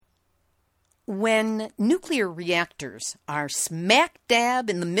When nuclear reactors are smack dab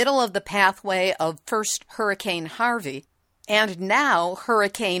in the middle of the pathway of first Hurricane Harvey and now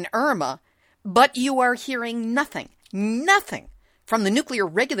Hurricane Irma, but you are hearing nothing from the Nuclear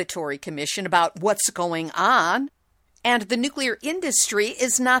Regulatory Commission about what's going on, and the nuclear industry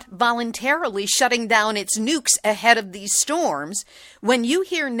is not voluntarily shutting down its nukes ahead of these storms, when you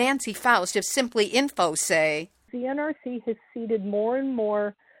hear Nancy Faust of Simply Info say, the NRC has ceded more and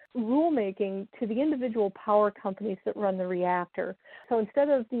more rulemaking to the individual power companies that run the reactor. So instead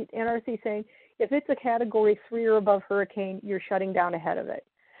of the NRC saying, if it's a Category 3 or above hurricane, you're shutting down ahead of it.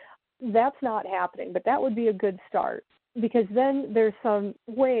 That's not happening, but that would be a good start, because then there's some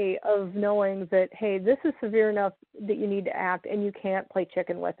way of knowing that, hey, this is severe enough that you need to act, and you can't play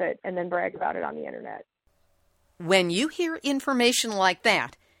chicken with it and then brag about it on the internet. When you hear information like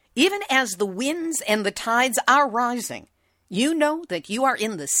that, even as the winds and the tides are rising, you know that you are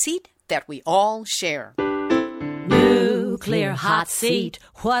in the seat that we all share. Nuclear hot seat,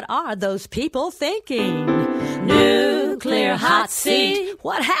 what are those people thinking? Nuclear hot seat,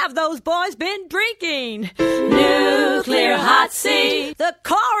 what have those boys been drinking? Nuclear hot seat, the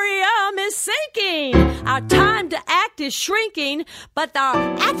corium is sinking. Our time to act is shrinking, but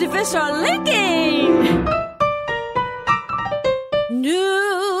our activists are linking.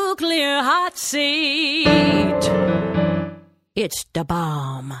 Nuclear hot seat, it's the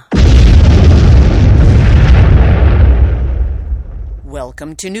bomb.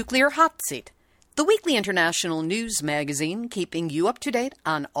 Welcome to Nuclear Hot Seat, the weekly international news magazine keeping you up to date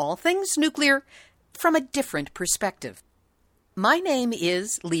on all things nuclear from a different perspective. My name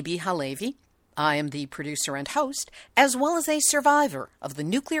is Libbe HaLevy. I am the producer and host, as well as a survivor of the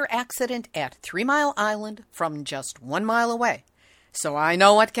nuclear accident at 3 Mile Island from just 1 mile away. So I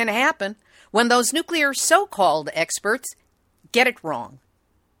know what can happen when those nuclear so-called experts get it wrong.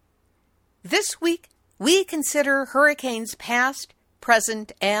 This week, we consider hurricanes past,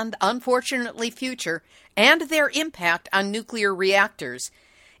 present, and unfortunately future, and their impact on nuclear reactors,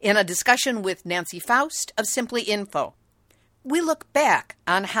 in a discussion with Nancy Faust of Simply Info. We look back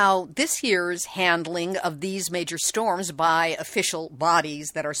on how this year's handling of these major storms by official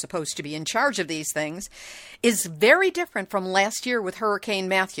bodies that are supposed to be in charge of these things is very different from last year with Hurricane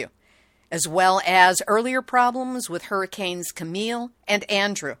Matthew, as well as earlier problems with Hurricanes Camille and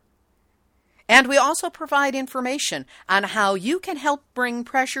Andrew. And we also provide information on how you can help bring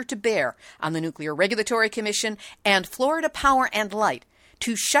pressure to bear on the Nuclear Regulatory Commission and Florida Power and Light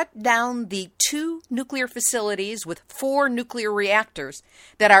to shut down the 2 nuclear facilities with 4 nuclear reactors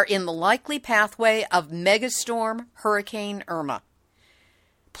that are in the likely pathway of megastorm Hurricane Irma.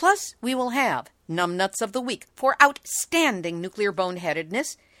 Plus, we will have Numbnuts of the Week for outstanding nuclear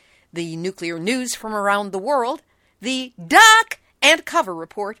boneheadedness, the nuclear news from around the world, the Duck and Cover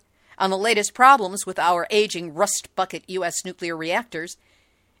report on the latest problems with our aging rust bucket U.S. nuclear reactors,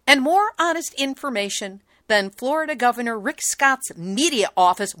 and more honest information than Florida Governor Rick Scott's media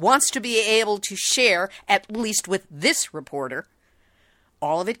office wants to be able to share, at least with this reporter.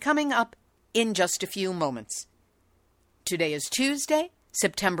 All of it coming up in just a few moments. Today is Tuesday,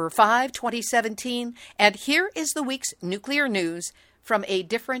 September 5, 2017, and here is the week's nuclear news from a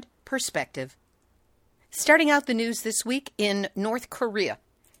different perspective. Starting out the news this week in North Korea.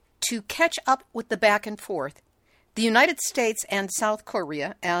 To catch up with the back and forth, the United States and South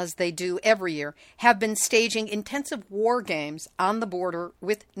Korea, as they do every year, have been staging intensive war games on the border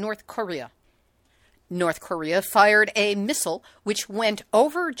with North Korea. North Korea fired a missile which went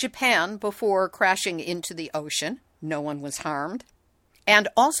over Japan before crashing into the ocean. No one was harmed. And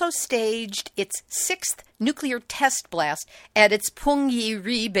also staged its 6th nuclear test blast at its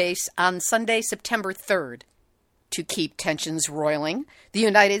Punggye-ri base on Sunday, September 3rd. To keep tensions roiling, the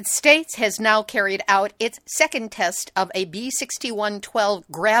United States has now carried out its 2nd test of a B-6112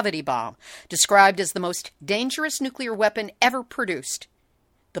 gravity bomb, described as the most dangerous nuclear weapon ever produced.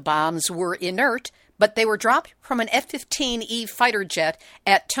 The bombs were inert, but they were dropped from an F-15E fighter jet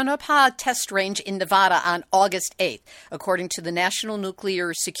at Tonopah Test Range in Nevada on August 8th, according to the National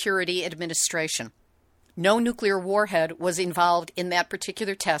Nuclear Security Administration. No nuclear warhead was involved in that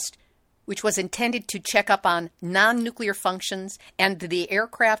particular test, which was intended to check up on non-nuclear functions and the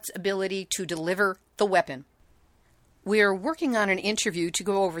aircraft's ability to deliver the weapon. We're working on an interview to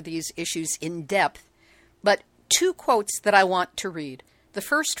go over these issues in depth, but 2 quotes that I want to read. The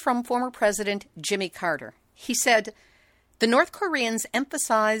first from former President Jimmy Carter. He said, "The North Koreans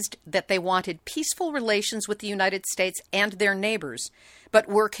emphasized that they wanted peaceful relations with the United States and their neighbors, but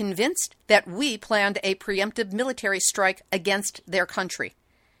were convinced that we planned a preemptive military strike against their country.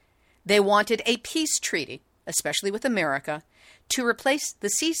 They wanted a peace treaty, especially with America, to replace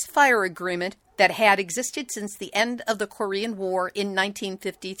the ceasefire agreement that had existed since the end of the Korean War in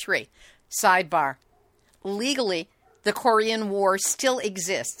 1953. Sidebar. Legally, the Korean War still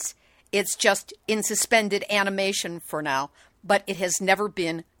exists. It's just in suspended animation for now, but it has never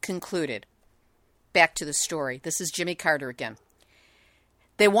been concluded. Back to the story. This is Jimmy Carter again.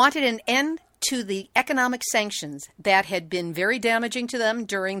 They wanted an end to the economic sanctions that had been very damaging to them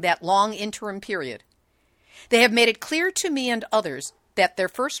during that long interim period. They have made it clear to me and others that their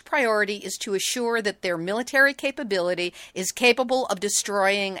first priority is to assure that their military capability is capable of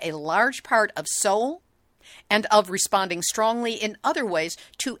destroying a large part of Seoul and of responding strongly in other ways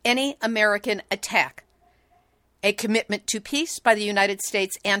to any American attack. A commitment to peace by the United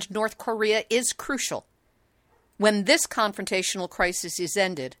States and North Korea is crucial. When this confrontational crisis is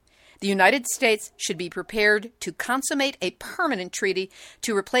ended, the United States should be prepared to consummate a permanent treaty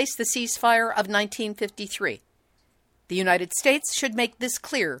to replace the ceasefire of 1953. The United States should make this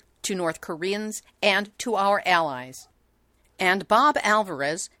clear to North Koreans and to our allies. And Bob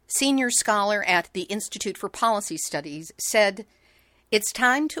Alvarez, senior scholar at the Institute for Policy Studies, said, "It's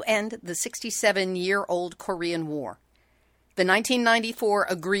time to end the 67-year-old Korean War. The 1994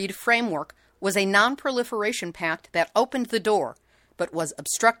 agreed framework was a non-proliferation pact that opened the door, but was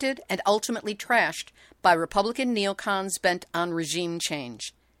obstructed and ultimately trashed by Republican neocons bent on regime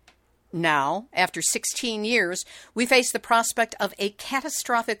change. Now, after 16 years, we face the prospect of a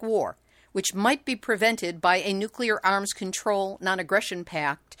catastrophic war, which might be prevented by a nuclear arms control non-aggression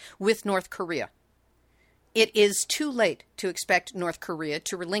pact with North Korea. It is too late to expect North Korea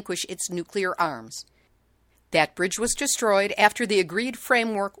to relinquish its nuclear arms. That bridge was destroyed after the agreed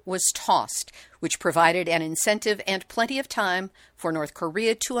framework was tossed, which provided an incentive and plenty of time for North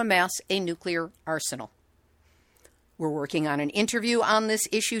Korea to amass a nuclear arsenal." We're working on an interview on this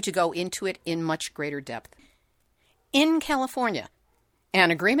issue to go into it in much greater depth. In California,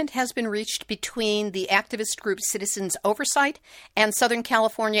 an agreement has been reached between the activist group Citizens Oversight and Southern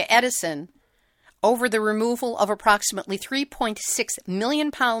California Edison over the removal of approximately 3.6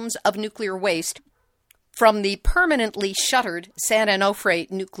 million pounds of nuclear waste from the permanently shuttered San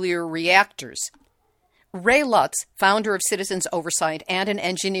Onofre nuclear reactors. Ray Lutz, founder of Citizens Oversight and an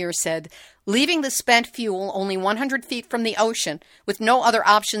engineer, said, "Leaving the spent fuel only 100 feet from the ocean with no other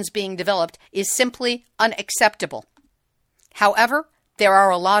options being developed is simply unacceptable. However, there are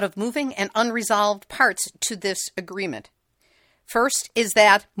a lot of moving and unresolved parts to this agreement. First is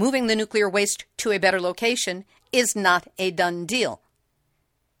that moving the nuclear waste to a better location is not a done deal.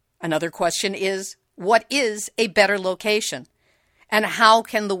 Another question is, what is a better location? And how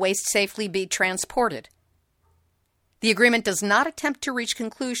can the waste safely be transported? The agreement does not attempt to reach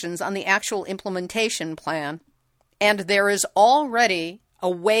conclusions on the actual implementation plan, and there is already a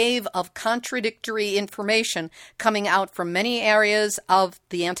wave of contradictory information coming out from many areas of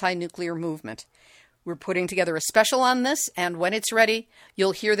the anti-nuclear movement. We're putting together a special on this, and when it's ready,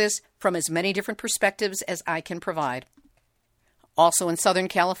 you'll hear this from as many different perspectives as I can provide." Also in Southern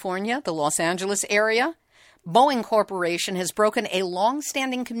California, the Los Angeles area, Boeing Corporation has broken a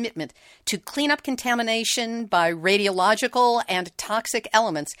long-standing commitment to clean up contamination by radiological and toxic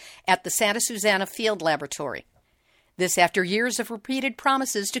elements at the Santa Susana Field Laboratory. This after years of repeated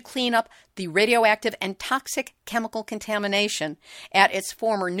promises to clean up the radioactive and toxic chemical contamination at its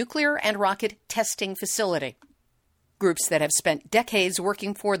former nuclear and rocket testing facility. Groups that have spent decades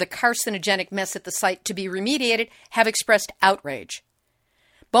working for the carcinogenic mess at the site to be remediated have expressed outrage.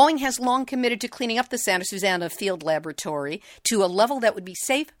 Boeing has long committed to cleaning up the Santa Susana Field Laboratory to a level that would be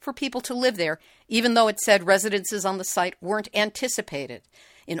safe for people to live there, even though it said residences on the site weren't anticipated,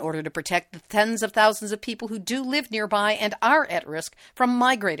 in order to protect the tens of thousands of people who do live nearby and are at risk from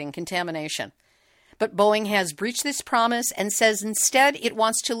migrating contamination. But Boeing has breached this promise and says instead it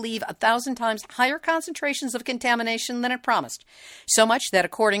wants to leave 1,000 times higher concentrations of contamination than it promised. So much that,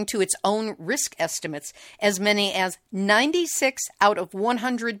 according to its own risk estimates, as many as 96 out of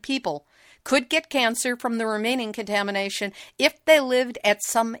 100 people could get cancer from the remaining contamination if they lived at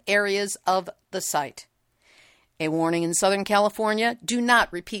some areas of the site. A warning in Southern California: do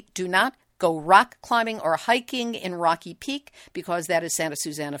not go rock climbing or hiking in Rocky Peak, because that is Santa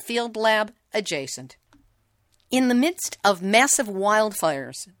Susana Field Lab adjacent. In the midst of massive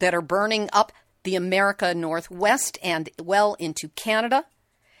wildfires that are burning up the America Northwest and well into Canada,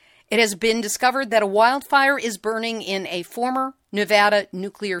 it has been discovered that a wildfire is burning in a former Nevada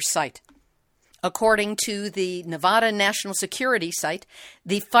nuclear site. According to the Nevada National Security Site,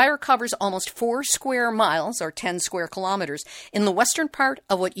 the fire covers almost 4 square miles, or 10 square kilometers, in the western part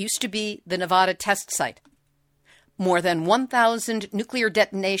of what used to be the Nevada test site. More than 1,000 nuclear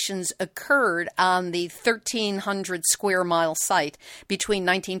detonations occurred on the 1,300 square mile site between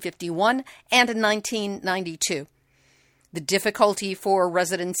 1951 and 1992. The difficulty for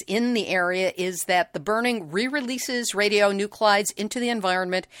residents in the area is that the burning re-releases radionuclides into the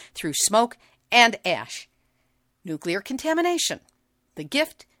environment through smoke and ash. Nuclear contamination, the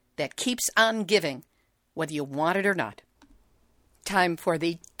gift that keeps on giving, whether you want it or not. Time for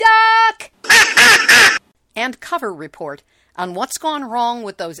the duck and cover report on what's gone wrong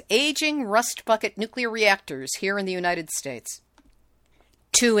with those aging rust bucket nuclear reactors here in the United States.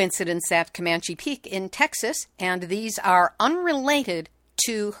 2 incidents at Comanche Peak in Texas, and these are unrelated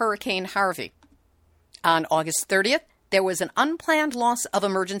to Hurricane Harvey. On August 30th, there was an unplanned loss of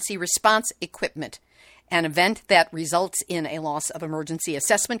emergency response equipment, an event that results in a loss of emergency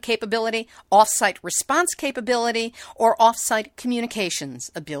assessment capability, off-site response capability, or off-site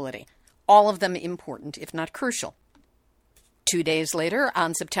communications ability. All of them important, if not crucial. 2 days later,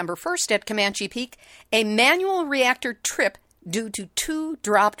 on September 1st at Comanche Peak, a manual reactor trip due to 2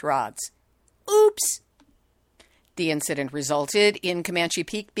 dropped rods. Oops! The incident resulted in Comanche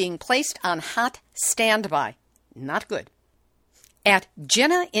Peak being placed on hot standby. Not good. At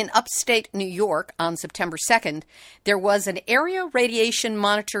Jenna in upstate New York on September 2nd, there was an area radiation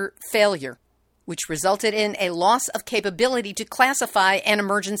monitor failure, which resulted in a loss of capability to classify an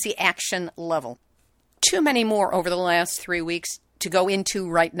emergency action level. Too many more over the last 3 weeks to go into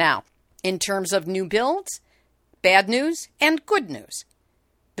right now. In terms of new builds, bad news and good news.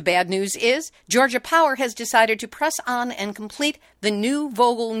 The bad news is Georgia Power has decided to press on and complete the new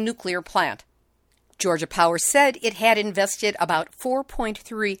Vogtle nuclear plant. Georgia Power said it had invested about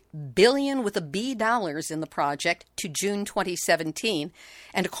 $4.3 billion with a B dollars in the project to June 2017,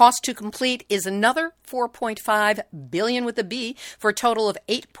 and cost to complete is another $4.5 billion with a B for a total of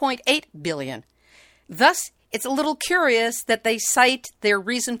 $8.8 billion. Thus, it's a little curious that they cite their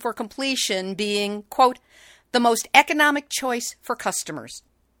reason for completion being, quote, the most economic choice for customers.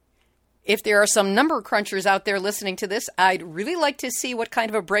 If there are some number crunchers out there listening to this, I'd really like to see what kind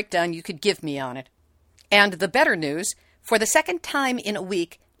of a breakdown you could give me on it. And the better news, for the second time in a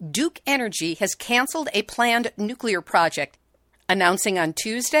week, Duke Energy has canceled a planned nuclear project, announcing on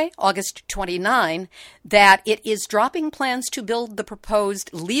Tuesday, August 29, that it is dropping plans to build the proposed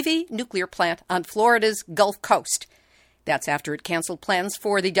Levy nuclear plant on Florida's Gulf Coast. That's after it canceled plans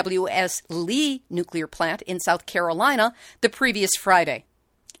for the W.S. Lee nuclear plant in South Carolina the previous Friday.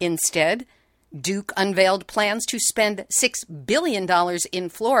 Instead, Duke unveiled plans to spend $6 billion in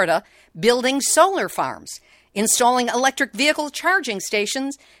Florida building solar farms, installing electric vehicle charging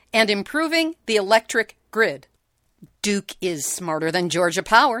stations, and improving the electric grid. Duke is smarter than Georgia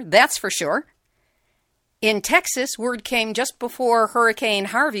Power, that's for sure. In Texas, word came just before Hurricane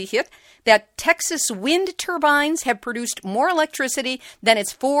Harvey hit that Texas wind turbines have produced more electricity than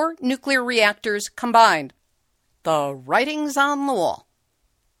its 4 nuclear reactors combined. The writing's on the wall.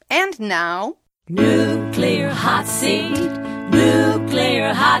 And now, Nuclear hot seat,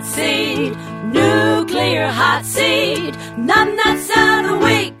 nuclear hot seat, nuclear hot seat, nuts of the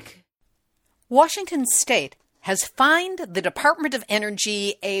week. Washington State has fined the Department of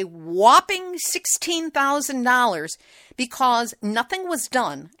Energy a whopping $16,000 because nothing was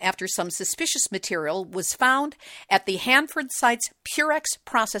done after some suspicious material was found at the Hanford site's Purex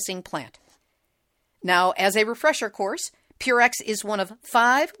processing plant. Now, as a refresher course, Purex is one of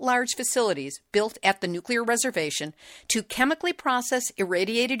 5 large facilities built at the nuclear reservation to chemically process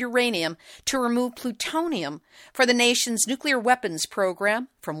irradiated uranium to remove plutonium for the nation's nuclear weapons program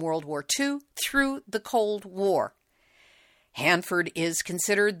from World War II through the Cold War. Hanford is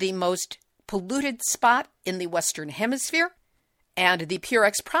considered the most polluted spot in the Western Hemisphere, and the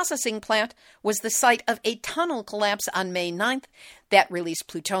Purex processing plant was the site of a tunnel collapse on May 9th that released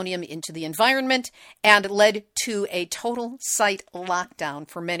plutonium into the environment and led to a total site lockdown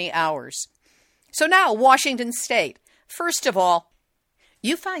for many hours. So now, Washington State, first of all,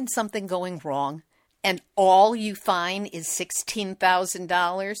 you find something going wrong, and all you find is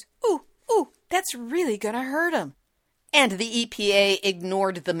 $16,000. Ooh, that's really going to hurt them. And the EPA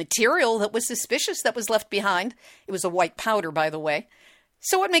ignored the material that was suspicious that was left behind. It was a white powder, by the way.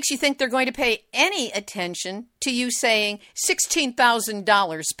 So what makes you think they're going to pay any attention to you saying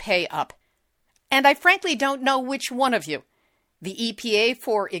 $16,000 pay up? And I frankly don't know which one of you. The EPA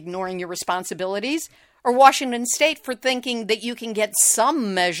for ignoring your responsibilities, or Washington State for thinking that you can get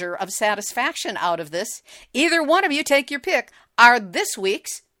some measure of satisfaction out of this. Either one of you, take your pick, are this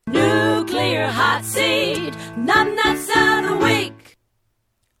week's Nuclear hot seat, nuts of the week.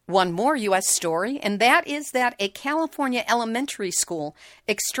 One more U.S. story, and that is that a California elementary school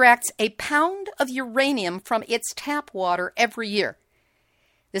extracts a pound of uranium from its tap water every year.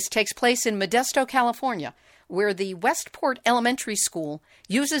 This takes place in Modesto, California, where the Westport Elementary School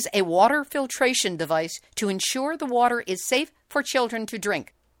uses a water filtration device to ensure the water is safe for children to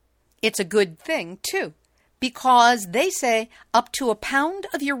drink. It's a good thing, too, because they say up to a pound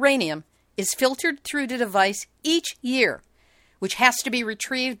of uranium is filtered through the device each year, which has to be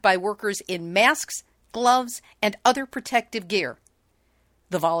retrieved by workers in masks, gloves, and other protective gear.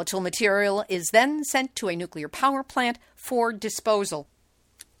 The volatile material is then sent to a nuclear power plant for disposal.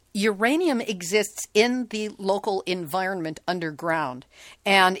 Uranium exists in the local environment underground,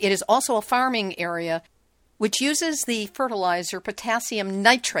 and it is also a farming area which uses the fertilizer potassium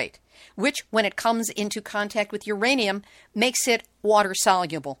nitrate, which, when it comes into contact with uranium, makes it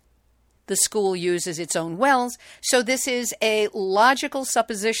water-soluble. The school uses its own wells, so this is a logical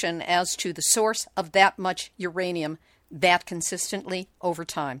supposition as to the source of that much uranium that consistently over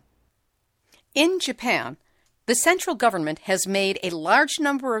time. In Japan, the central government has made a large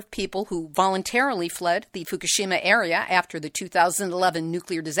number of people who voluntarily fled the Fukushima area after the 2011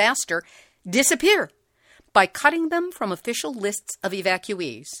 nuclear disaster disappear by cutting them from official lists of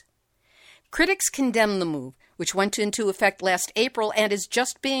evacuees. Critics condemn the move, which went into effect last April and is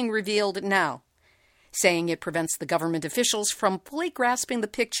just being revealed now, saying it prevents the government officials from fully grasping the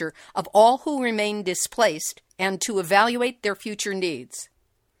picture of all who remain displaced and to evaluate their future needs.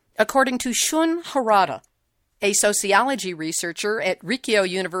 According to Shun Harada, a sociology researcher at Rikyo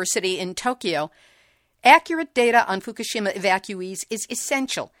University in Tokyo, accurate data on Fukushima evacuees is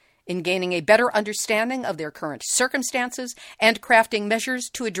essential in gaining a better understanding of their current circumstances and crafting measures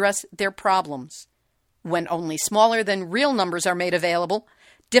to address their problems. When only smaller than real numbers are made available,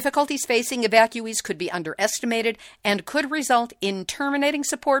 difficulties facing evacuees could be underestimated and could result in terminating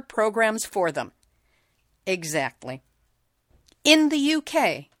support programs for them. Exactly. In the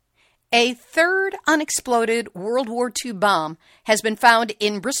UK, a third unexploded World War II bomb has been found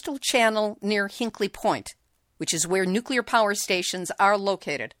in Bristol Channel near Hinkley Point, which is where nuclear power stations are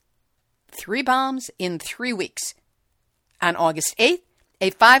located. 3 bombs in 3 weeks. On August 8th,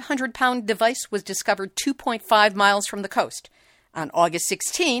 a 500-pound device was discovered 2.5 miles from the coast. On August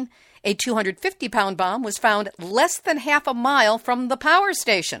 16, a 250-pound bomb was found less than half a mile from the power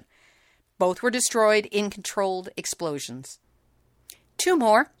station. Both were destroyed in controlled explosions. 2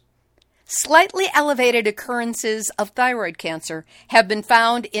 more. Slightly elevated occurrences of thyroid cancer have been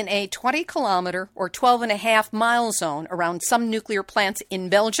found in a 20-kilometer or 12.5-mile zone around some nuclear plants in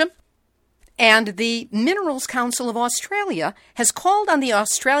Belgium. And the Minerals Council of Australia has called on the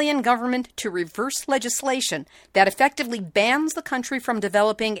Australian government to reverse legislation that effectively bans the country from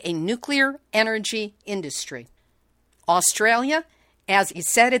developing a nuclear energy industry. Australia, as is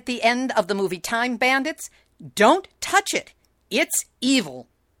said at the end of the movie Time Bandits, don't touch it. It's evil.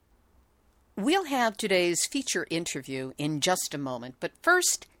 We'll have today's feature interview in just a moment, but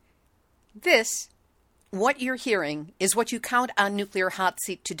first, what you're hearing is what you count on Nuclear Hot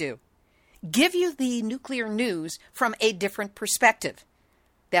Seat to do. Give you the nuclear news from a different perspective.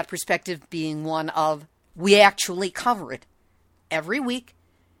 That perspective being one of, we actually cover it every week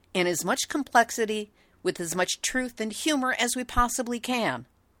in as much complexity, with as much truth and humor as we possibly can.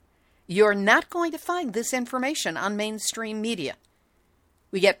 You're not going to find this information on mainstream media.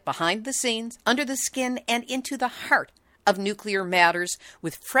 We get behind the scenes, under the skin, and into the heart of nuclear matters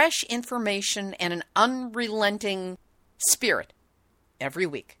with fresh information and an unrelenting spirit every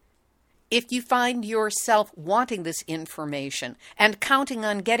week. If you find yourself wanting this information and counting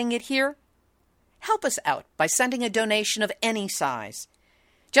on getting it here, help us out by sending a donation of any size.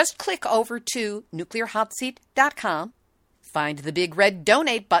 Just click over to nuclearhotseat.com, find the big red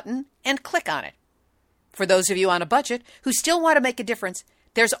donate button, and click on it. For those of you on a budget who still want to make a difference,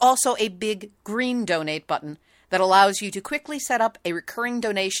 there's also a big green donate button that allows you to quickly set up a recurring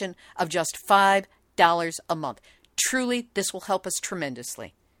donation of just $5 a month. Truly, this will help us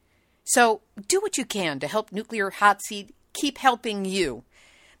tremendously. So do what you can to help Nuclear Hot Seat keep helping you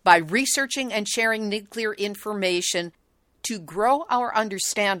by researching and sharing nuclear information to grow our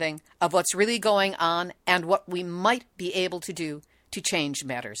understanding of what's really going on and what we might be able to do to change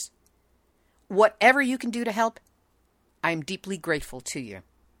matters. Whatever you can do to help, I'm deeply grateful to you.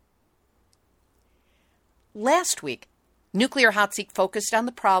 Last week, Nuclear Hot Seat focused on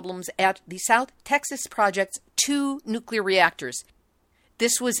the problems at the South Texas Project's 2 nuclear reactors.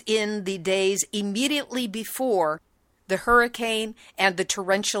 This was in the days immediately before the hurricane and the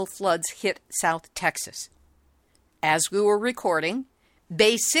torrential floods hit South Texas. As we were recording,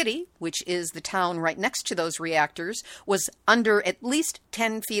 Bay City, which is the town right next to those reactors, was under at least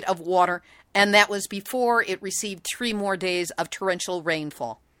 10 feet of water, and that was before it received 3 more days of torrential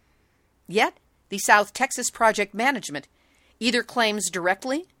rainfall. Yet, the South Texas Project Management either claims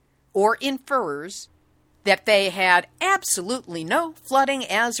directly or infers that they had absolutely no flooding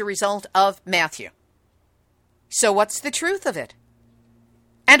as a result of Matthew. So what's the truth of it?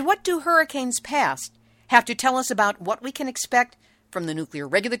 And what do hurricanes past have to tell us about what we can expect from the Nuclear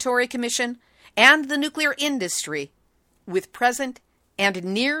Regulatory Commission and the nuclear industry with present and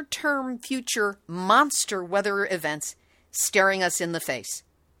near-term future monster weather events staring us in the face?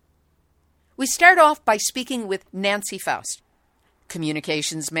 We start off by speaking with Nancy Faust,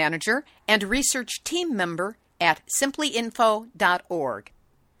 Communications Manager and Research Team Member at simplyinfo.org,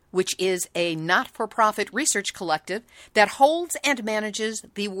 which is a not-for-profit research collective that holds and manages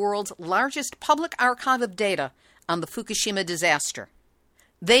the world's largest public archive of data on the Fukushima disaster.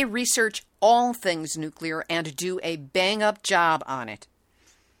 They research all things nuclear and do a bang-up job on it.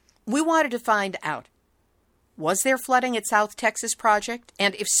 We wanted to find out, was there flooding at South Texas Project?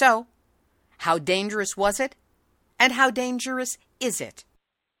 And if so, how dangerous was it? And how dangerous is it?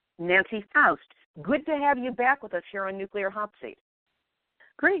 Nancy Faust, good to have you back with us here on Nuclear Hot Seat.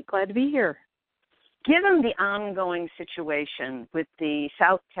 Great, glad to be here. Given the ongoing situation with the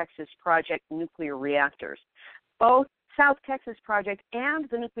South Texas Project nuclear reactors, both South Texas Project and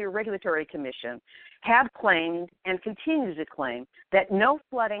the Nuclear Regulatory Commission have claimed and continue to claim that no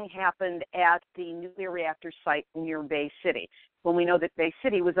flooding happened at the nuclear reactor site near Bay City, when we know that Bay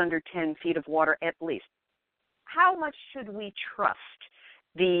City was under 10 feet of water at least. How much should we trust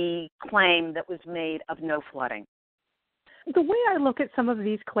the claim that was made of no flooding? The way I look at some of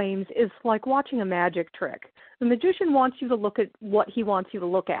these claims is like watching a magic trick. The magician wants you to look at what he wants you to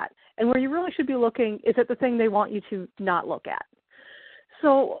look at, and where you really should be looking is at the thing they want you to not look at.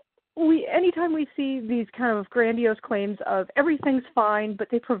 So anytime we see these kind of grandiose claims of everything's fine, but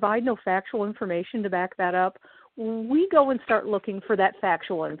they provide no factual information to back that up, we go and start looking for that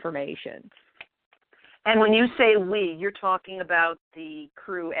factual information. And when you say we, you're talking about the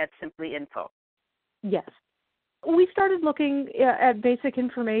crew at Simply Info. Yes. We started looking at basic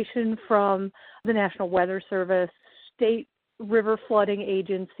information from the National Weather Service, state river flooding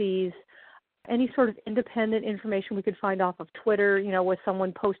agencies, any sort of independent information we could find off of Twitter, with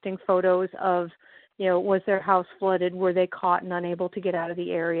someone posting photos of, was their house flooded? Were they caught and unable to get out of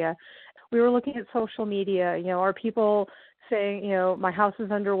the area? We were looking at social media, are people saying, my house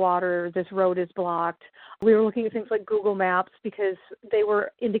is underwater, this road is blocked. We were looking at things like Google Maps because they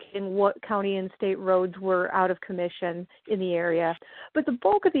were indicating what county and state roads were out of commission in the area. But the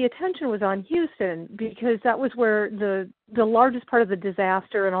bulk of the attention was on Houston because that was where the largest part of the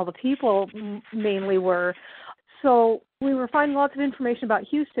disaster and all the people mainly were. So we were finding lots of information about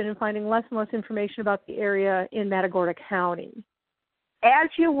Houston and finding less and less information about the area in Matagorda County. As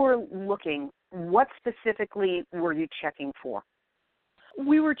you were looking, what specifically were you checking for?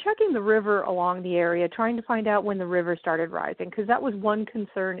 We were checking the river along the area, trying to find out when the river started rising, because that was one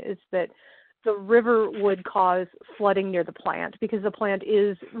concern, is that the river would cause flooding near the plant, because the plant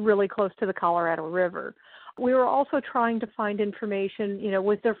is really close to the Colorado River. We were also trying to find information,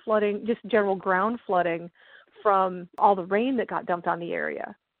 was there flooding, just general ground flooding from all the rain that got dumped on the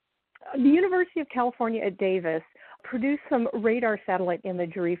area. The University of California at Davis produced some radar satellite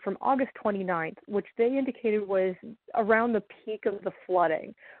imagery from August 29th, which they indicated was around the peak of the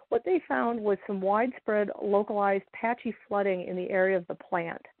flooding. What they found was some widespread localized patchy flooding in the area of the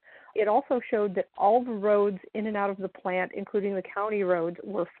plant. It also showed that all the roads in and out of the plant, including the county roads,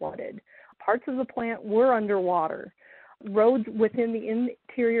 were flooded. Parts of the plant were underwater. Roads within the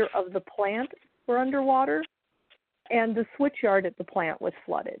interior of the plant were underwater, and the switchyard at the plant was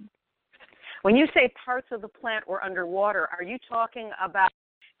flooded. When you say parts of the plant were underwater, are you talking about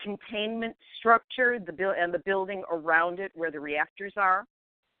containment structure, and the building around it where the reactors are?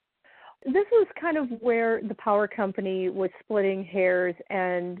 This was kind of where the power company was splitting hairs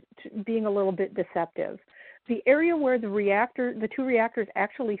and being a little bit deceptive. The area where the two reactors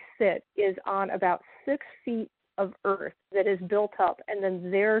actually sit is on about 6 feet of earth that is built up, and then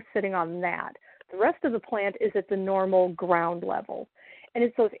they're sitting on that. The rest of the plant is at the normal ground level. And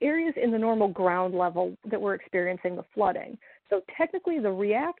it's those areas in the normal ground level that were experiencing the flooding. So technically the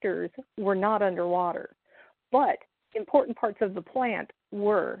reactors were not underwater, but important parts of the plant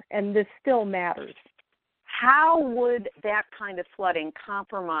were, and this still matters. How would that kind of flooding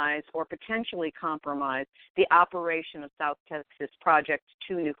compromise or potentially compromise the operation of South Texas Project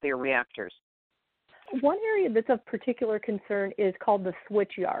 2 nuclear reactors? One area that's of particular concern is called the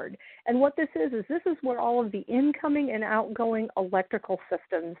switch yard. And what this is where all of the incoming and outgoing electrical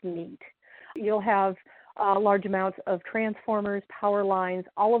systems meet. You'll have large amounts of transformers, power lines,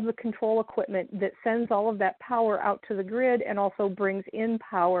 all of the control equipment that sends all of that power out to the grid and also brings in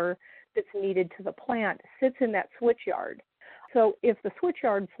power that's needed to the plant sits in that switch yard. So if the switch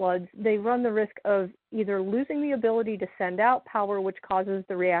yard floods, they run the risk of either losing the ability to send out power, which causes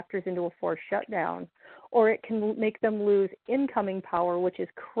the reactors into a forced shutdown, or it can make them lose incoming power, which is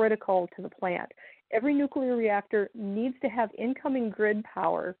critical to the plant. Every nuclear reactor needs to have incoming grid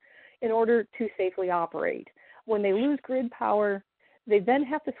power in order to safely operate. When they lose grid power, they then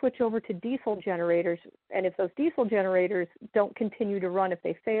have to switch over to diesel generators, and if those diesel generators don't continue to run, if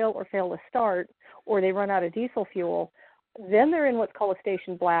they fail to start, or they run out of diesel fuel, then they're in what's called a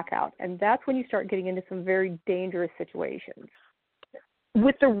station blackout, and that's when you start getting into some very dangerous situations.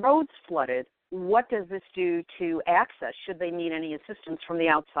 With the roads flooded, what does this do to access, should they need any assistance from the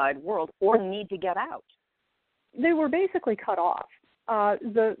outside world or need to get out? They were basically cut off.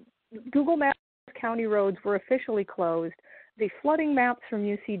 The Google Maps county roads were officially closed. The flooding maps from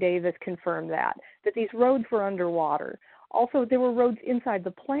UC Davis confirmed that these roads were underwater. Also, there were roads inside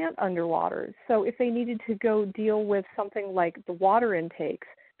the plant underwater. So if they needed to go deal with something like the water intakes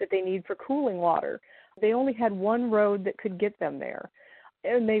that they need for cooling water, they only had one road that could get them there.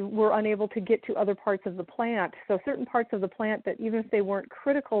 And they were unable to get to other parts of the plant. So certain parts of the plant that even if they weren't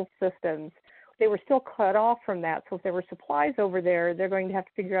critical systems, they were still cut off from that. So if there were supplies over there, they're going to have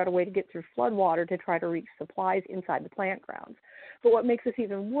to figure out a way to get through flood water to try to reach supplies inside the plant grounds. But what makes this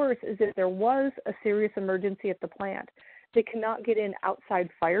even worse is if there was a serious emergency at the plant, they cannot get in outside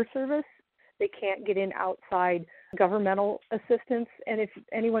fire service. They can't get in outside governmental assistance. And if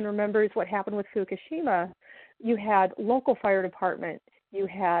anyone remembers what happened with Fukushima, you had local fire department, you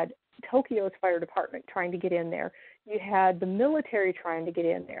had Tokyo's fire department trying to get in there. You had the military trying to get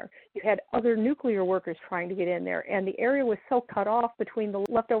in there. You had other nuclear workers trying to get in there. And the area was so cut off between the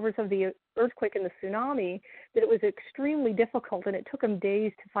leftovers of the earthquake and the tsunami that it was extremely difficult, and it took them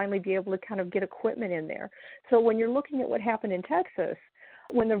days to finally be able to kind of get equipment in there. So when you're looking at what happened in Texas,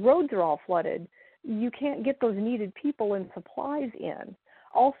 when the roads are all flooded, you can't get those needed people and supplies in.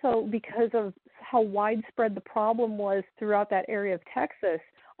 Also, because of how widespread the problem was throughout that area of Texas,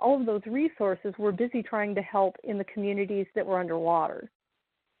 all of those resources were busy trying to help in the communities that were underwater.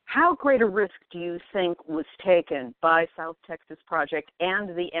 How great a risk do you think was taken by South Texas Project and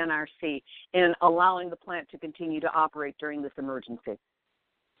the NRC in allowing the plant to continue to operate during this emergency?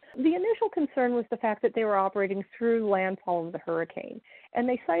 The initial concern was the fact that they were operating through landfall of the hurricane. And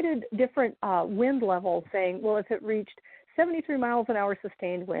they cited different wind levels, saying, well, if it reached 73 miles an hour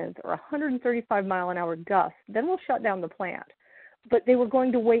sustained winds or 135 mile an hour gusts, then we'll shut down the plant. But they were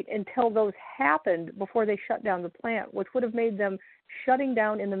going to wait until those happened before they shut down the plant, which would have made them shutting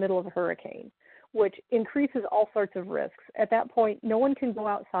down in the middle of a hurricane, which increases all sorts of risks. At that point, no one can go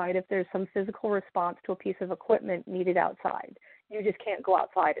outside if there's some physical response to a piece of equipment needed outside. You just can't go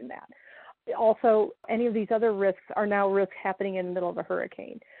outside in that. Also, any of these other risks are now risks happening in the middle of a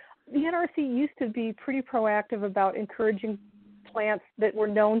hurricane. The NRC used to be pretty proactive about encouraging plants that were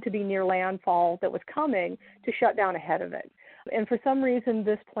known to be near landfall that was coming to shut down ahead of it. And for some reason,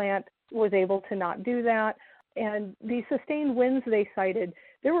 this plant was able to not do that. And the sustained winds they cited,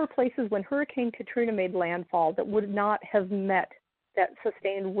 there were places when Hurricane Katrina made landfall that would not have met that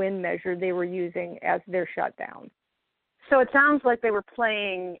sustained wind measure they were using as their shutdown. So it sounds like they were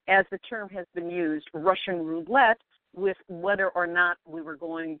playing, as the term has been used, Russian roulette with whether or not we were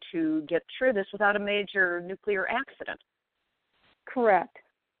going to get through this without a major nuclear accident. Correct.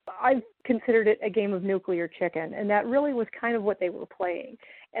 I've considered it a game of nuclear chicken, and that really was kind of what they were playing.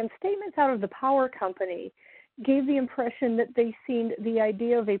 And statements out of the power company gave the impression that they seen the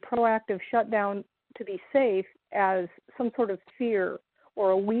idea of a proactive shutdown to be safe as some sort of fear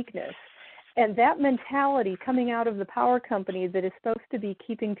or a weakness. And that mentality coming out of the power company that is supposed to be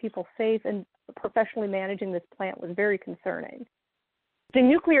keeping people safe and professionally managing this plant was very concerning. The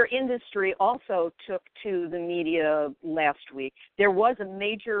nuclear industry also took to the media last week. There was a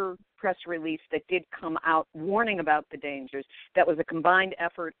major press release that did come out warning about the dangers. That was a combined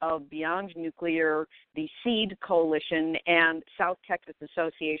effort of Beyond Nuclear, the SEED Coalition, and South Texas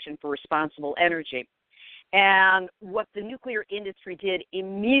Association for Responsible Energy. And what the nuclear industry did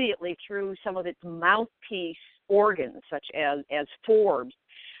immediately through some of its mouthpiece organs, such as Forbes,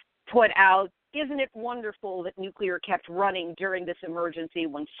 put out, isn't it wonderful that nuclear kept running during this emergency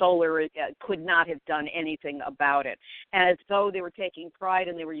when solar could not have done anything about it? As though they were taking pride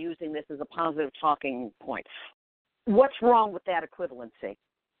and they were using this as a positive talking point. What's wrong with that equivalency?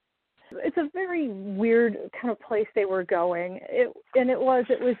 It's a very weird kind of place they were going. It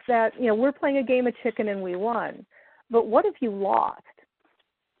was that, we're playing a game of chicken and we won. But what if you lost?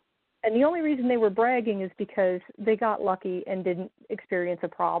 And the only reason they were bragging is because they got lucky and didn't experience a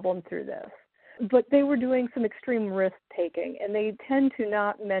problem through this. But they were doing some extreme risk-taking, and they tend to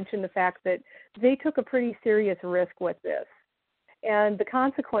not mention the fact that they took a pretty serious risk with this. And the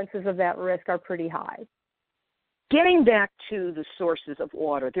consequences of that risk are pretty high. Getting back to the sources of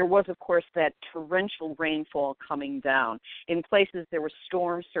water, there was, of course, that torrential rainfall coming down. In places, there was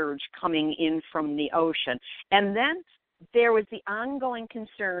storm surge coming in from the ocean. And then there was the ongoing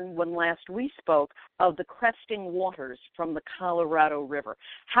concern when last we spoke of the cresting waters from the Colorado River.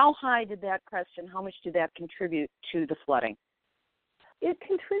 How high did that crest and how much did that contribute to the flooding? It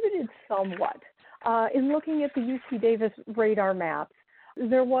contributed somewhat. In looking at the UC Davis radar maps,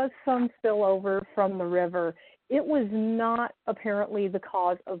 there was some spillover from the river. It was not apparently the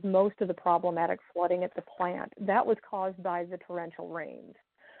cause of most of the problematic flooding at the plant. That was caused by the torrential rains.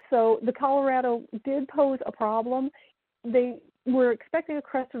 So the Colorado did pose a problem. They were expecting a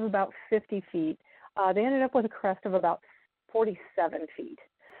crest of about 50 feet. They ended up with a crest of about 47 feet.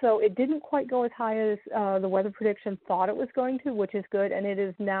 So it didn't quite go as high as the weather prediction thought it was going to, which is good, and it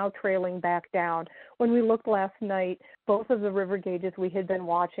is now trailing back down. When we looked last night, both of the river gauges we had been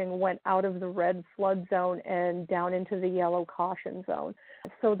watching went out of the red flood zone and down into the yellow caution zone.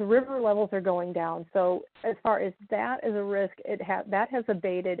 So the river levels are going down. So as far as that is a risk, that has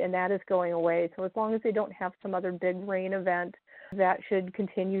abated and that is going away. So as long as they don't have some other big rain event, that should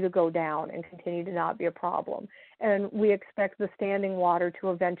continue to go down and continue to not be a problem. And we expect the standing water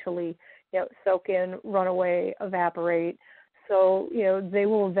to eventually, soak in, run away, evaporate. So, they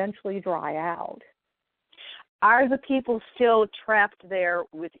will eventually dry out. Are the people still trapped there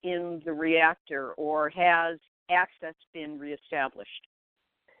within the reactor, or has access been reestablished?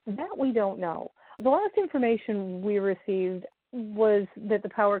 That we don't know. The last information we received was that the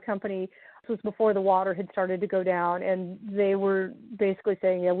power company, this was before the water had started to go down, and they were basically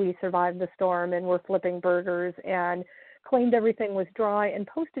saying, we survived the storm and we're flipping burgers, and claimed everything was dry and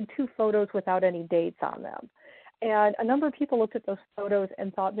posted 2 photos without any dates on them. And a number of people looked at those photos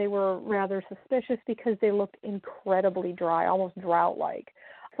and thought they were rather suspicious because they looked incredibly dry, almost drought-like.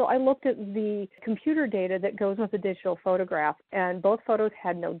 So I looked at the computer data that goes with the digital photograph, and both photos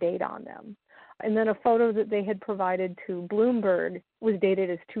had no date on them. And then a photo that they had provided to Bloomberg was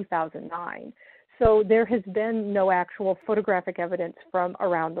dated as 2009. So there has been no actual photographic evidence from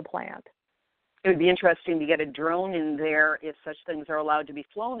around the plant. It would be interesting to get a drone in there, if such things are allowed to be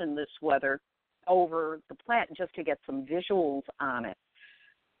flown in this weather, over the plant just to get some visuals on it.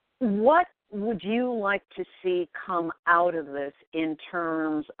 What would you like to see come out of this in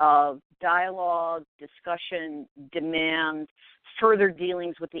terms of dialogue, discussion, demand, further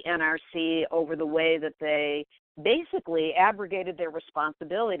dealings with the NRC over the way that they basically abrogated their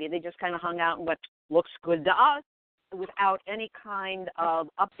responsibility? They just kind of hung out in what looks good to us without any kind of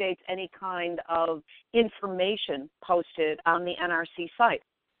updates, any kind of information posted on the NRC site.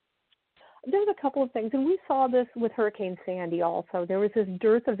 There's a couple of things, and we saw this with Hurricane Sandy also. There was this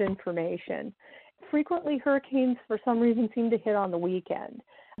dearth of information. Frequently, hurricanes, for some reason, seem to hit on the weekend.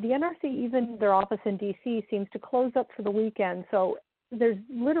 The NRC, even their office in D.C., seems to close up for the weekend, so there's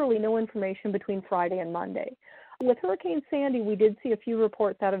literally no information between Friday and Monday. With Hurricane Sandy, we did see a few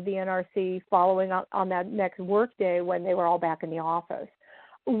reports out of the NRC following up on that next workday when they were all back in the office.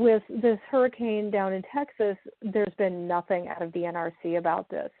 With this hurricane down in Texas, there's been nothing out of the NRC about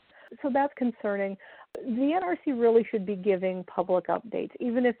this. So that's concerning. The NRC really should be giving public updates,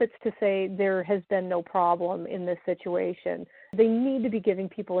 even if it's to say there has been no problem in this situation. They need to be giving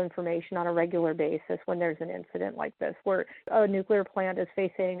people information on a regular basis when there's an incident like this, where a nuclear plant is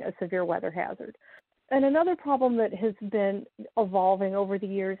facing a severe weather hazard. And another problem that has been evolving over the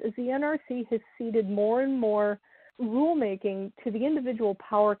years is the NRC has ceded more and more rulemaking to the individual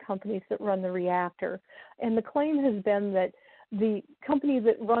power companies that run the reactor. And the claim has been that the company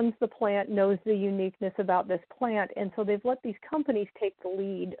that runs the plant knows the uniqueness about this plant, and so they've let these companies take the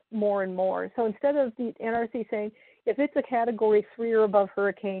lead more and more. So instead of the NRC saying, if it's a Category 3 or above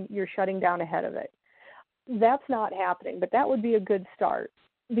hurricane, you're shutting down ahead of it. That's not happening, but that would be a good start,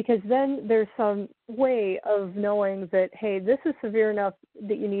 because then there's some way of knowing that, hey, this is severe enough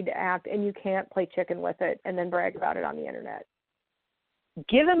that you need to act, and you can't play chicken with it and then brag about it on the Internet.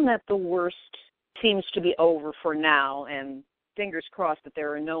 Given that the worst seems to be over for now, and fingers crossed that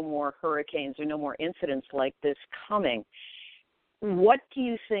there are no more hurricanes or no more incidents like this coming, what do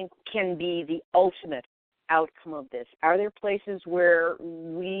you think can be the ultimate outcome of this? Are there places where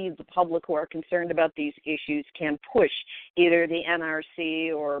we, the public who are concerned about these issues, can push either the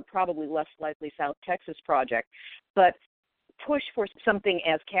NRC or probably less likely South Texas Project, but push for something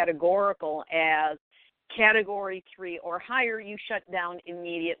as categorical as Category 3 or higher, you shut down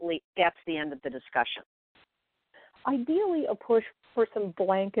immediately. That's the end of the discussion. Ideally, a push for some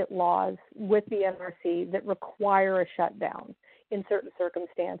blanket laws with the NRC that require a shutdown in certain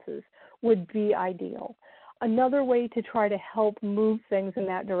circumstances would be ideal. Another way to try to help move things in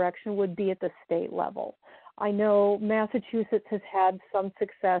that direction would be at the state level. I know Massachusetts has had some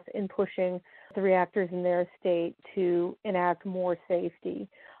success in pushing the reactors in their state to enact more safety.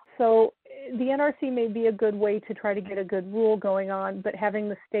 So the NRC may be a good way to try to get a good rule going on, but having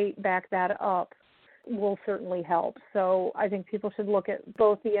the state back that up will certainly help. So I think people should look at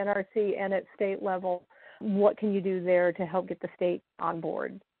both the NRC and at state level. What can you do there to help get the state on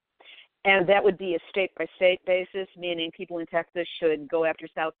board? And that would be a state-by-state basis, meaning people in Texas should go after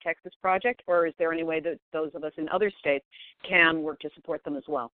South Texas Project, or is there any way that those of us in other states can work to support them as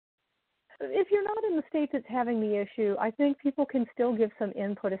well? If you're not in the state that's having the issue, I think people can still give some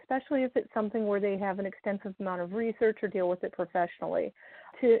input, especially if it's something where they have an extensive amount of research or deal with it professionally,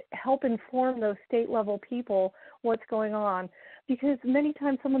 to help inform those state-level people what's going on. Because many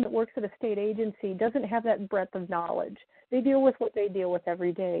times someone that works at a state agency doesn't have that breadth of knowledge. They deal with what they deal with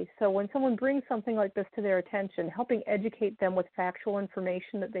every day. So when someone brings something like this to their attention, helping educate them with factual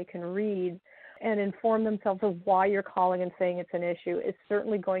information that they can read and inform themselves of why you're calling and saying it's an issue is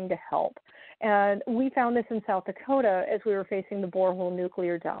certainly going to help. And we found this in South Dakota as we were facing the borehole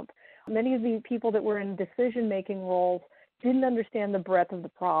nuclear dump. Many of the people that were in decision-making roles didn't understand the breadth of the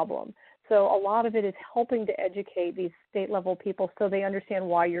problem. So a lot of it is helping to educate these state-level people so they understand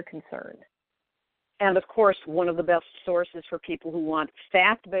why you're concerned. And, of course, one of the best sources for people who want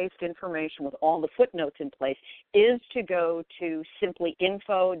fact-based information with all the footnotes in place is to go to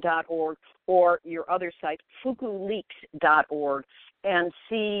simplyinfo.org or your other site, fukuleaks.org, and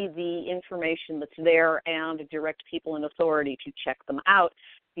see the information that's there and direct people in authority to check them out,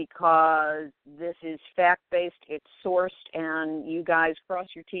 because this is fact-based, it's sourced, and you guys cross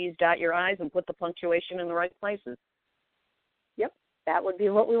your T's, dot your I's, and put the punctuation in the right places. Yep, that would be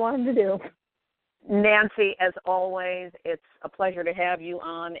what we want them to do. Nancy, as always, it's a pleasure to have you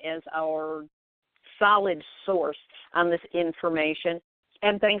on as our solid source on this information.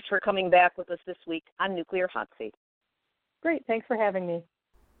 And thanks for coming back with us this week on Nuclear Hot Seat. Great. Thanks for having me.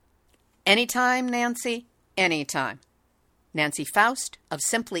 Anytime, Nancy, anytime. Nancy Faust of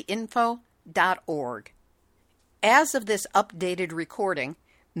simplyinfo.org. As of this updated recording,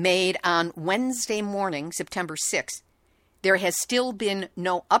 made on Wednesday morning, September 6th, there has still been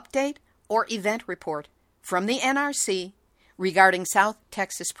no update or event report from the NRC regarding South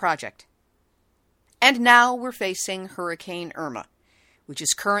Texas Project. And now we're facing Hurricane Irma, which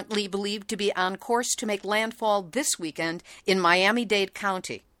is currently believed to be on course to make landfall this weekend in Miami-Dade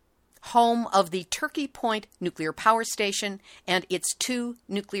County, home of the Turkey Point Nuclear Power Station and its 2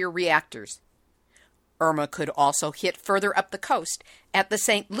 nuclear reactors. Irma could also hit further up the coast at the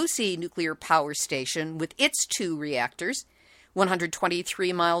St. Lucie Nuclear Power Station with its 2 reactors,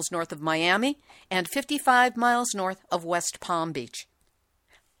 123 miles north of Miami and 55 miles north of West Palm Beach.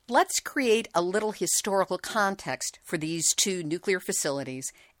 Let's create a little historical context for these 2 nuclear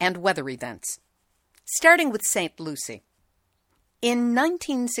facilities and weather events. Starting with St. Lucie. In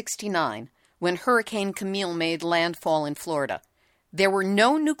 1969, when Hurricane Camille made landfall in Florida, there were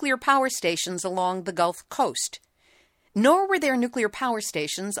no nuclear power stations along the Gulf Coast, nor were there nuclear power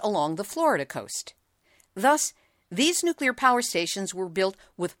stations along the Florida coast. Thus, these nuclear power stations were built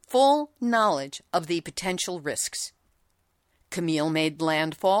with full knowledge of the potential risks. Camille made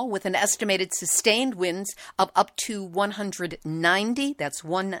landfall with an estimated sustained winds of up to 190, that's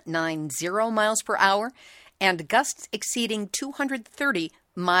 190 miles per hour, and gusts exceeding 230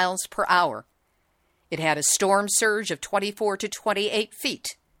 miles per hour. It had a storm surge of 24 to 28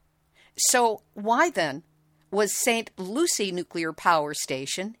 feet. So why then was St. Lucie Nuclear Power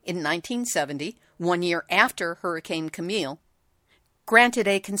Station in 1970, 1 year after Hurricane Camille, granted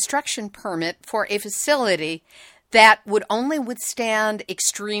a construction permit for a facility that would only withstand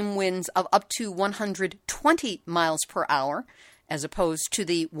extreme winds of up to 120 miles per hour, as opposed to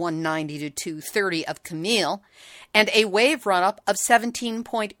the 190 to 230 of Camille, and a wave run-up of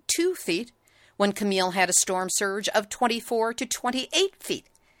 17.2 feet when Camille had a storm surge of 24 to 28 feet.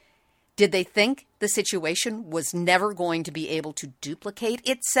 Did they think the situation was never going to be able to duplicate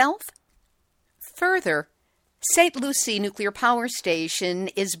itself? Further, St. Lucie Nuclear Power Station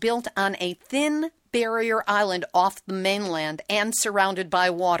is built on a thin barrier island off the mainland and surrounded by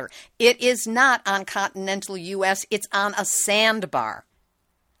water. It is not on continental U.S., it's on a sandbar.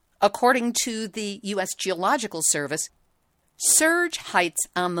 According to the U.S. Geological Service, surge heights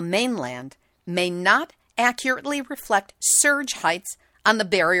on the mainland may not accurately reflect surge heights on the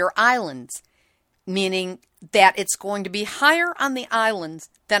barrier islands, meaning that it's going to be higher on the islands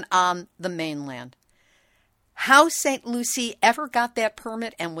than on the mainland. How St. Lucie ever got that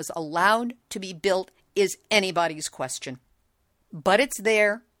permit and was allowed to be built is anybody's question. But it's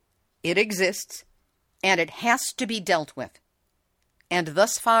there, it exists, and it has to be dealt with. And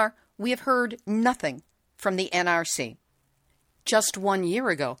thus far, we have heard nothing from the NRC. Just 1 year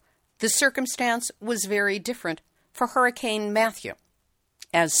ago, the circumstance was very different for Hurricane Matthew.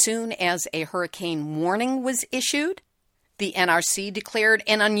 As soon as a hurricane warning was issued, the NRC declared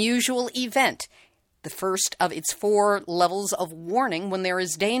an unusual event, the first of its 4 levels of warning when there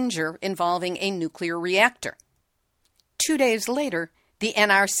is danger involving a nuclear reactor. 2 days later, the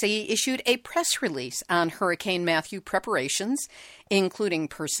NRC issued a press release on Hurricane Matthew preparations, including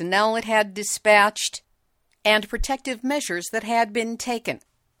personnel it had dispatched and protective measures that had been taken.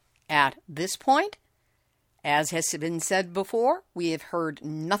 At this point, as has been said before, we have heard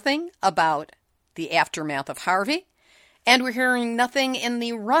nothing about the aftermath of Harvey, and we're hearing nothing in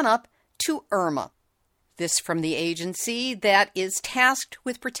the run-up to Irma. This from the agency that is tasked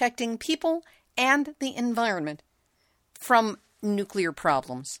with protecting people and the environment from nuclear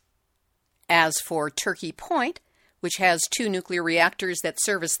problems. As for Turkey Point, which has 2 nuclear reactors that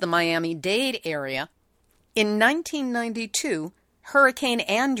service the Miami-Dade area, in 1992, Hurricane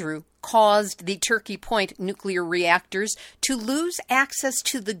Andrew caused the Turkey Point nuclear reactors to lose access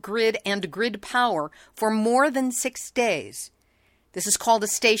to the grid and grid power for more than 6 days. This is called a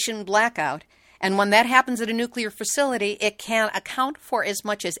station blackout, and when that happens at a nuclear facility, it can account for as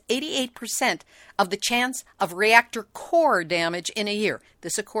much as 88% of the chance of reactor core damage in a year.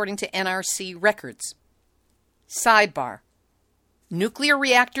 This according to NRC records. Sidebar: nuclear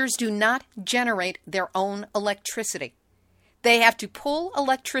reactors do not generate their own electricity. They have to pull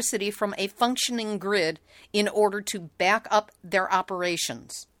electricity from a functioning grid in order to back up their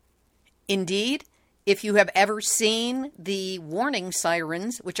operations. Indeed, if you have ever seen the warning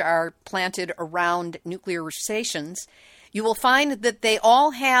sirens, which are planted around nuclear stations, you will find that they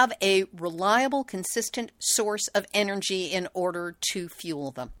all have a reliable, consistent source of energy in order to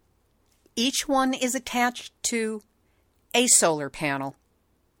fuel them. Each one is attached to a solar panel.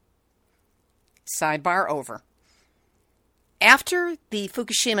 Sidebar over. After the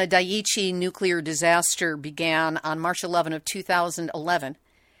Fukushima Daiichi nuclear disaster began on March 11 of 2011,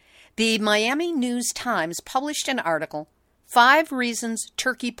 the Miami News-Times published an article, 5 Reasons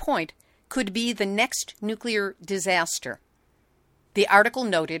Turkey Point Could Be the Next Nuclear Disaster. The article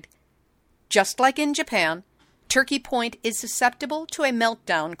noted, just like in Japan, Turkey Point is susceptible to a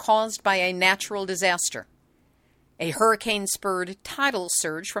meltdown caused by a natural disaster. A hurricane-spurred tidal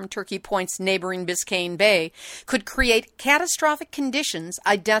surge from Turkey Point's neighboring Biscayne Bay could create catastrophic conditions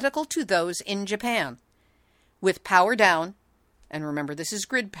identical to those in Japan. With power down, and remember this is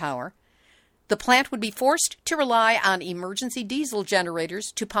grid power, the plant would be forced to rely on emergency diesel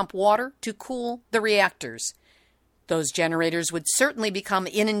generators to pump water to cool the reactors. Those generators would certainly become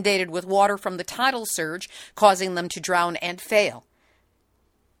inundated with water from the tidal surge, causing them to drown and fail.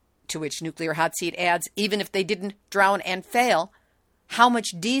 To which Nuclear Hot Seat adds, even if they didn't drown and fail, how much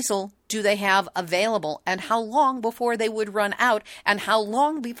diesel do they have available, and how long before they would run out, and how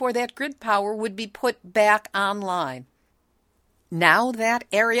long before that grid power would be put back online? Now that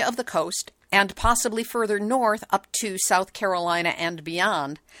area of the coast, and possibly further north up to South Carolina and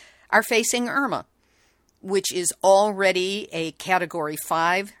beyond, are facing Irma, which is already a Category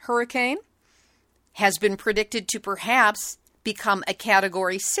 5 hurricane, has been predicted to perhaps become a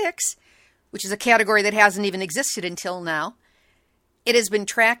Category 6, which is a category that hasn't even existed until now. It has been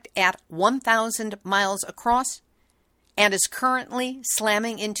tracked at 1,000 miles across and is currently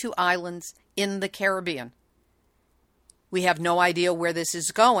slamming into islands in the Caribbean. We have no idea where this is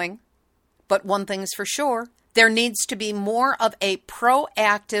going, but one thing's for sure, there needs to be more of a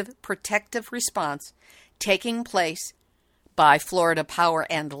proactive protective response taking place by Florida Power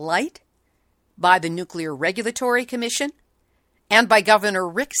and Light, by the Nuclear Regulatory Commission, and by Governor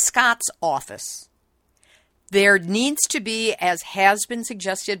Rick Scott's office. There needs to be, as has been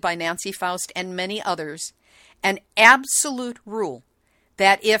suggested by Nancy Faust and many others, an absolute rule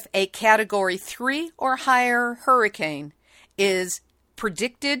that if a Category 3 or higher hurricane is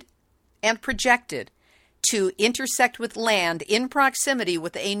predicted and projected to intersect with land in proximity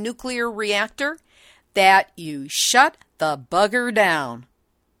with a nuclear reactor, that you shut the bugger down.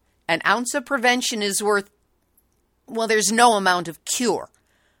 An ounce of prevention is worth, well, there's no amount of cure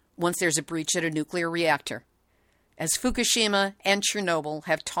once there's a breach at a nuclear reactor, as Fukushima and Chernobyl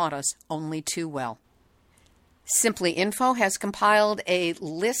have taught us only too well. Simply Info has compiled a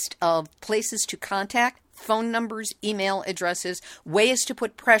list of places to contact, phone numbers, email addresses, ways to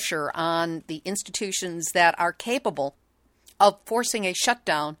put pressure on the institutions that are capable of forcing a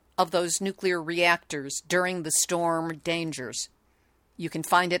shutdown of those nuclear reactors during the storm dangers. You can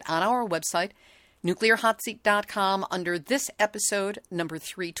find it on our website, nuclearhotseat.com, under this episode, number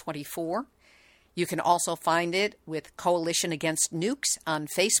 324. You can also find it with Coalition Against Nukes on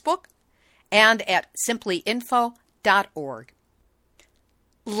Facebook and at simplyinfo.org.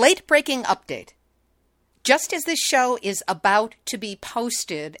 Late-breaking update. Just as this show is about to be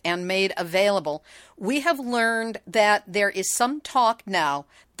posted and made available, we have learned that there is some talk now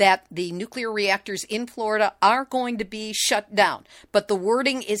that the nuclear reactors in Florida are going to be shut down, but the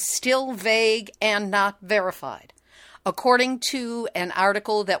wording is still vague and not verified. According to an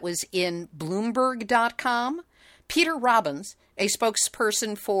article that was in Bloomberg.com, Peter Robbins, a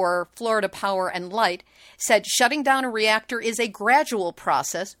spokesperson for Florida Power and Light, said shutting down a reactor is a gradual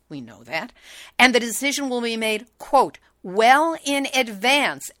process, we know that, and the decision will be made, quote, well in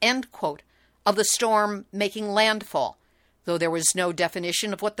advance, end quote, of the storm making landfall, though there was no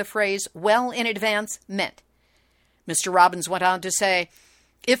definition of what the phrase well in advance meant. Mr. Robbins went on to say,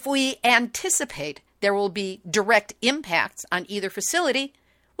 if we anticipate there will be direct impacts on either facility,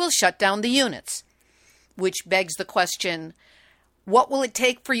 we'll shut down the units. Which begs the question, what will it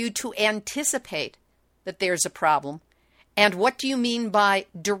take for you to anticipate that there's a problem? And what do you mean by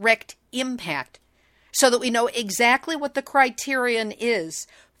direct impact? So that we know exactly what the criterion is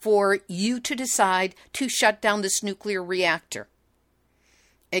for you to decide to shut down this nuclear reactor.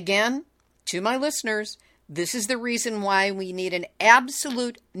 Again, to my listeners, this is the reason why we need an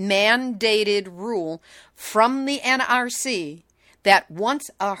absolute mandated rule from the NRC that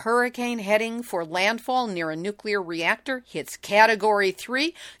once a hurricane heading for landfall near a nuclear reactor hits Category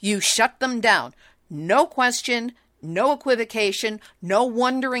 3, you shut them down. No question, no equivocation, no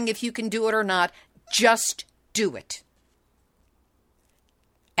wondering if you can do it or not. Just do it.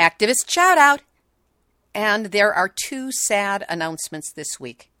 Activist shout out. And there are two sad announcements this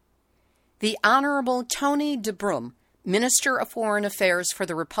week. The Honorable Tony DeBrum, Minister of Foreign Affairs for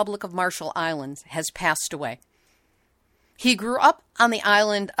the Republic of Marshall Islands, has passed away. He grew up on the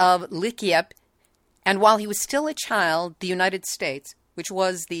island of Liquiep, and while he was still a child, the United States, which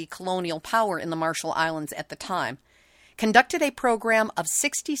was the colonial power in the Marshall Islands at the time, conducted a program of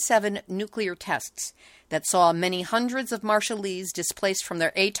 67 nuclear tests that saw many hundreds of Marshallese displaced from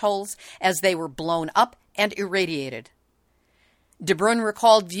their atolls as they were blown up and irradiated. DeBrun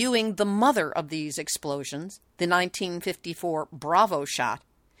recalled viewing the mother of these explosions, the 1954 Bravo shot,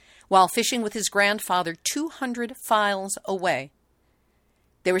 while fishing with his grandfather 200 miles away.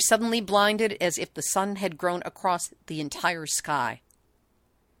 They were suddenly blinded as if the sun had grown across the entire sky.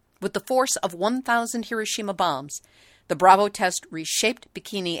 With the force of 1,000 Hiroshima bombs, the Bravo test reshaped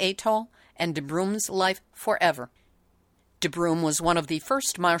Bikini Atoll and DeBrum's life forever. DeBrum was one of the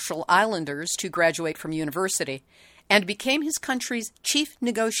first Marshall Islanders to graduate from university and became his country's chief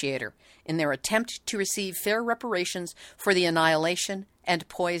negotiator in their attempt to receive fair reparations for the annihilation and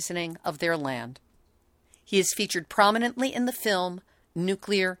poisoning of their land. He is featured prominently in the film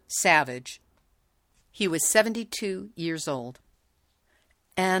Nuclear Savage. He was 72 years old.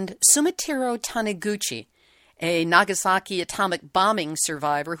 And Sumitomo Taniguchi, a Nagasaki atomic bombing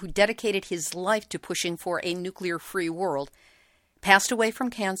survivor who dedicated his life to pushing for a nuclear-free world, passed away from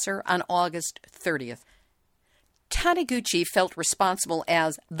cancer on August 30th. Taniguchi felt responsible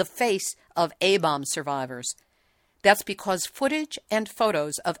as the face of A-bomb survivors. That's because footage and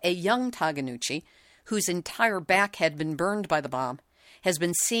photos of a young Taguchi, whose entire back had been burned by the bomb, has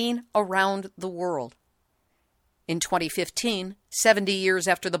been seen around the world. In 2015, 70 years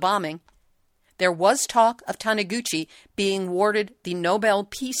after the bombing, there was talk of Taniguchi being awarded the Nobel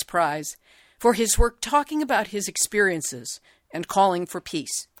Peace Prize for his work talking about his experiences and calling for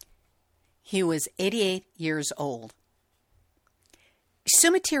peace. He was 88 years old.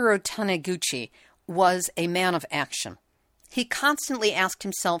 Sumitomo Taniguchi was a man of action. He constantly asked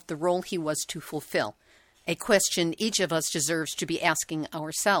himself the role he was to fulfill, a question each of us deserves to be asking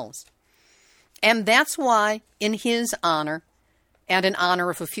ourselves. And that's why, in his honor, and in honor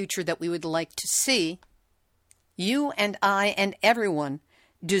of a future that we would like to see, you and I and everyone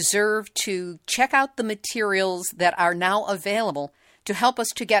deserve to check out the materials that are now available to help us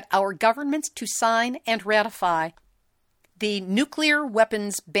to get our governments to sign and ratify the Nuclear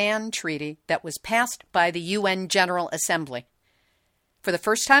Weapons Ban Treaty that was passed by the UN General Assembly. For the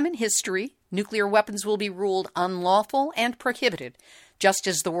first time in history, nuclear weapons will be ruled unlawful and prohibited, just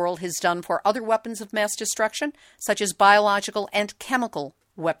as the world has done for other weapons of mass destruction, such as biological and chemical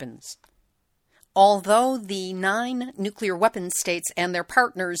weapons. Although the 9 nuclear weapon states and their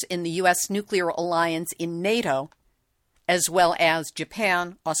partners in the U.S. nuclear alliance in NATO, as well as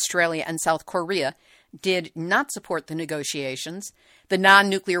Japan, Australia, and South Korea, did not support the negotiations, the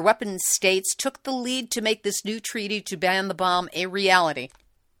non-nuclear weapons states took the lead to make this new treaty to ban the bomb a reality,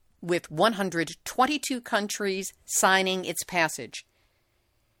 with 122 countries signing its passage.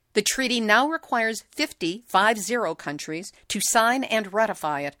 The treaty now requires 50 countries to sign and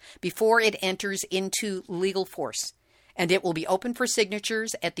ratify it before it enters into legal force, and it will be open for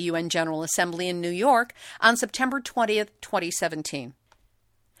signatures at the UN General Assembly in New York on September 20th, 2017.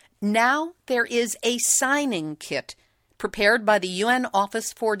 Now there is a signing kit prepared by the UN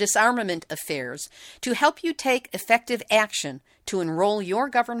Office for Disarmament Affairs to help you take effective action to enroll your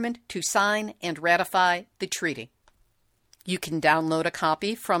government to sign and ratify the treaty. You can download a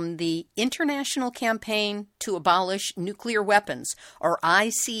copy from the International Campaign to Abolish Nuclear Weapons, or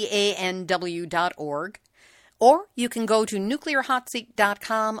ICANW.org, or you can go to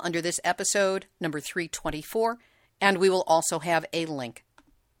nuclearhotseat.com under this episode, number 324, and we will also have a link.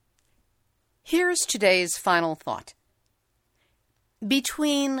 Here's today's final thought.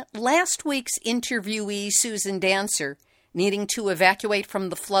 Between last week's interviewee, Susan Dancer, needing to evacuate from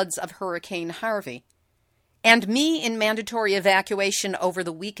the floods of Hurricane Harvey, and me in mandatory evacuation over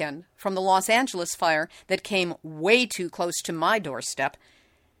the weekend from the Los Angeles fire that came way too close to my doorstep,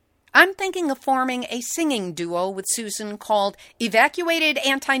 I'm thinking of forming a singing duo with Susan called Evacuated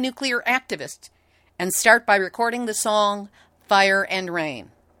Anti-Nuclear Activists, and start by recording the song Fire and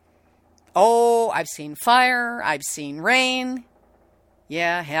Rain. Oh, I've seen fire, I've seen rain.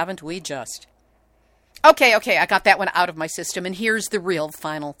 Yeah, haven't we just? Okay, I got that one out of my system, and here's the real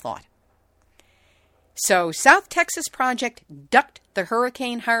final thought. So, South Texas Project ducked the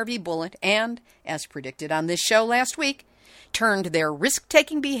Hurricane Harvey bullet and, as predicted on this show last week, turned their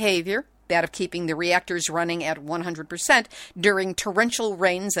risk-taking behavior, that of keeping the reactors running at 100% during torrential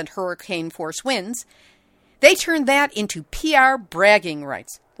rains and hurricane-force winds, they turned that into PR bragging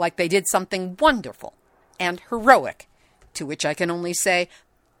rights, like they did something wonderful and heroic, to which I can only say,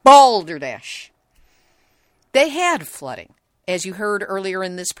 balderdash. They had flooding, as you heard earlier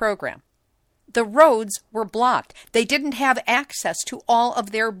in this program. The roads were blocked. They didn't have access to all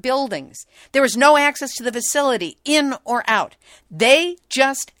of their buildings. There was no access to the facility, in or out. They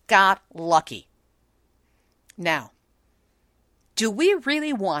just got lucky. Now, do we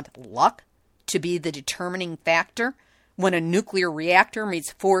really want luck to be the determining factor when a nuclear reactor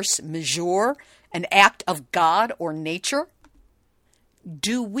meets force majeure, an act of God or nature?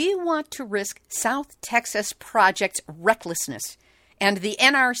 Do we want to risk South Texas Project's recklessness and the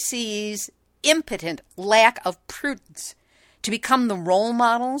NRC's impotent lack of prudence to become the role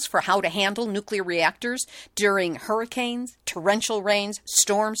models for how to handle nuclear reactors during hurricanes, torrential rains,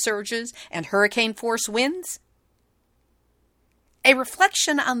 storm surges, and hurricane-force winds? A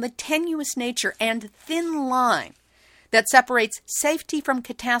reflection on the tenuous nature and thin line that separates safety from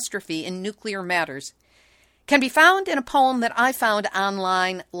catastrophe in nuclear matters can be found in a poem that I found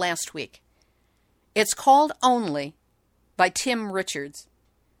online last week. It's called Only by Tim Richards.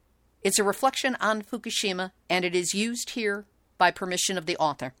 It's a reflection on Fukushima, and it is used here by permission of the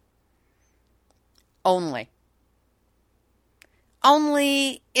author. Only.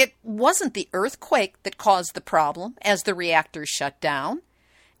 Only it wasn't the earthquake that caused the problem as the reactors shut down.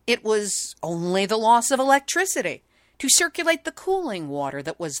 It was only the loss of electricity to circulate the cooling water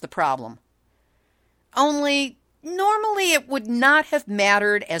that was the problem. Only normally it would not have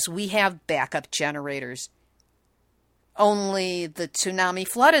mattered as we have backup generators. Only the tsunami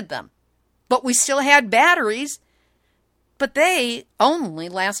flooded them. But we still had batteries. But they only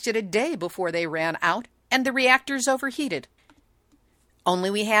lasted a day before they ran out and the reactors overheated. Only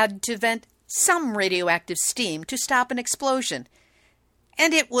we had to vent some radioactive steam to stop an explosion.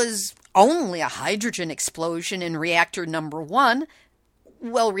 And it was only a hydrogen explosion in reactor number 1.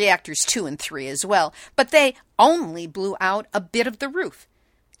 Well, reactors 2 and 3 as well. But they only blew out a bit of the roof.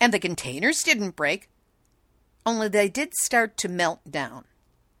 And the containers didn't break. Only they did start to melt down.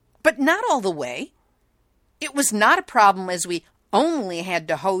 But not all the way. It was not a problem as we only had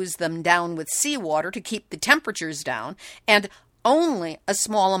to hose them down with seawater to keep the temperatures down, and only a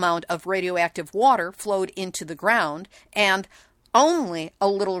small amount of radioactive water flowed into the ground, and only a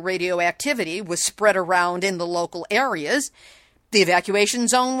little radioactivity was spread around in the local areas. The evacuation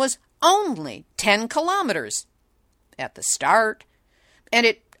zone was only 10 kilometers at the start, and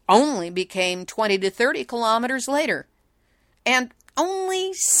it only became 20 to 30 kilometers later. And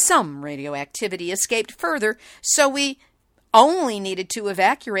Only some radioactivity escaped further, so we only needed to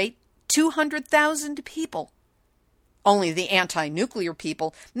evacuate 200,000 people. Only the anti-nuclear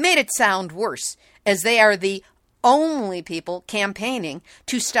people made it sound worse, as they are the only people campaigning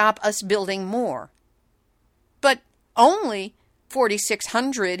to stop us building more. But only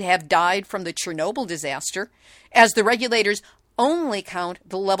 4,600 have died from the Chernobyl disaster, as the regulators only count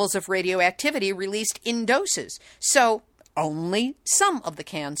the levels of radioactivity released in doses. So only some of the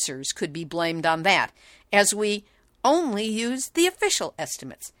cancers could be blamed on that, as we only use the official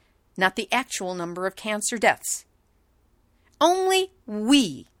estimates, not the actual number of cancer deaths. Only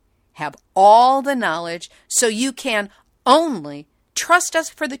we have all the knowledge, so you can only trust us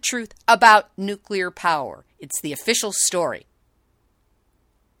for the truth about nuclear power. It's the official story.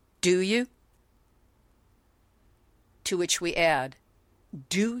 Do you? To which we add,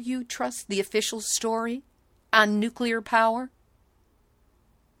 do you trust the official story on nuclear power?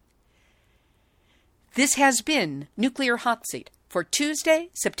 This has been Nuclear Hot Seat for Tuesday,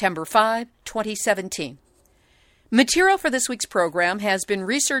 September 5, 2017. Material for this week's program has been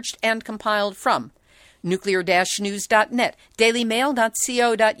researched and compiled from nuclear-news.net,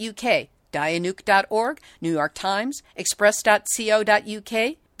 dailymail.co.uk, dianuke.org, New York Times,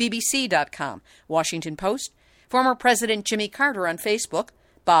 express.co.uk, bbc.com, Washington Post, former President Jimmy Carter on Facebook,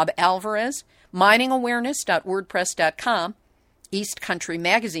 Bob Alvarez, miningawareness.wordpress.com,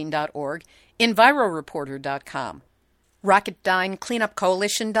 eastcountrymagazine.org, enviroreporter.com,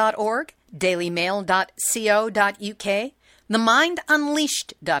 rocketdynecleanupcoalition.org, dailymail.co.uk,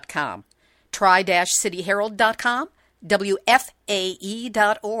 themindunleashed.com, tri-cityherald.com,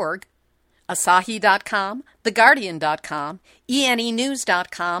 wfae.org, asahi.com, theguardian.com,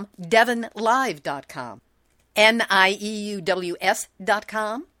 enenews.com, devonlive.com,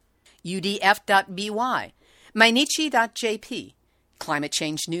 nieuws.com, udf.by, mainichi.jp,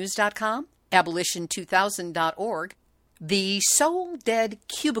 climatechangenews.com, abolition2000.org, the soul-dead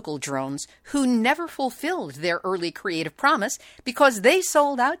cubicle drones who never fulfilled their early creative promise because they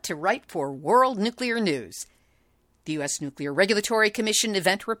sold out to write for World Nuclear News, the U.S. Nuclear Regulatory Commission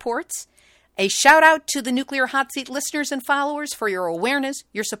event reports, a shout-out to the Nuclear Hot Seat listeners and followers for your awareness,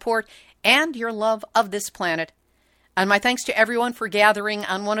 your support, and your love of this planet. And my thanks to everyone for gathering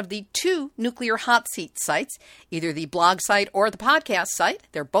on one of the two Nuclear Hot Seat sites, either the blog site or the podcast site.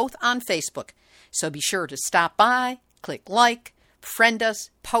 They're both on Facebook. So be sure to stop by, click like, friend us,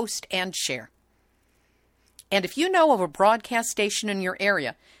 post, and share. And if you know of a broadcast station in your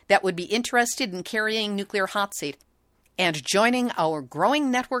area that would be interested in carrying Nuclear Hot Seat and joining our growing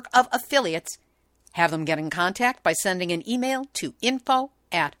network of affiliates, have them get in contact by sending an email to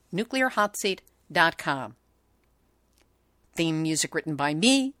info@nuclearhotseat.com. Theme music written by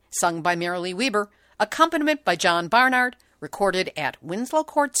me, sung by Marilee Weber, accompaniment by John Barnard, recorded at Winslow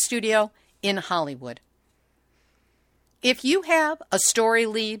Court Studio in Hollywood. If you have a story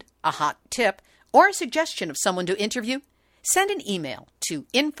lead, a hot tip, or a suggestion of someone to interview, send an email to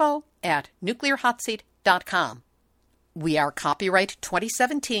info@nuclearhotseat.com. We are copyright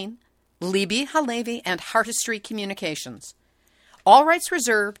 2017, Libby Halevi and Heartistry Communications. All rights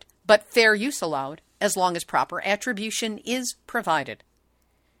reserved, but fair use allowed, as long as proper attribution is provided.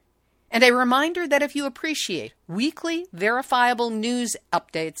 And a reminder that if you appreciate weekly verifiable news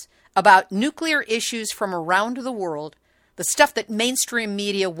updates about nuclear issues from around the world, the stuff that mainstream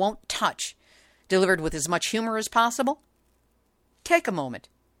media won't touch, delivered with as much humor as possible, take a moment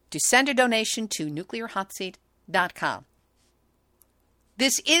to send a donation to nuclearhotseat.com.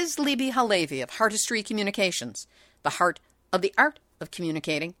 This is Libby Halevi of Heartistry Communications, the heart of the art of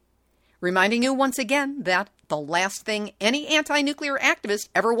communicating, reminding you once again that the last thing any anti-nuclear activist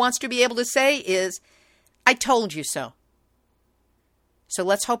ever wants to be able to say is, "I told you so." So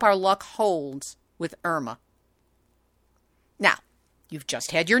let's hope our luck holds with Irma. Now, you've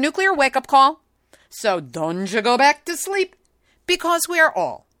just had your nuclear wake-up call, so don't you go back to sleep, because we are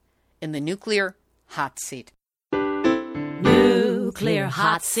all in the Nuclear Hot Seat. Nuclear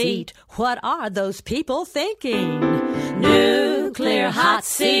Hot Seat, what are those people thinking? Nuclear Hot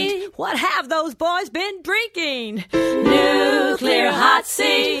Seat, what have those boys been drinking? Nuclear Hot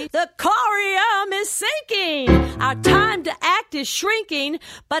Seat, the corium is sinking. Our time to act is shrinking,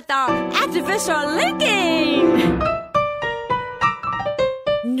 but our activists are linking.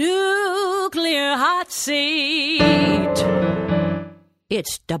 Nuclear Hot Seat,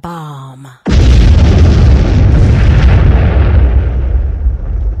 it's the bomb.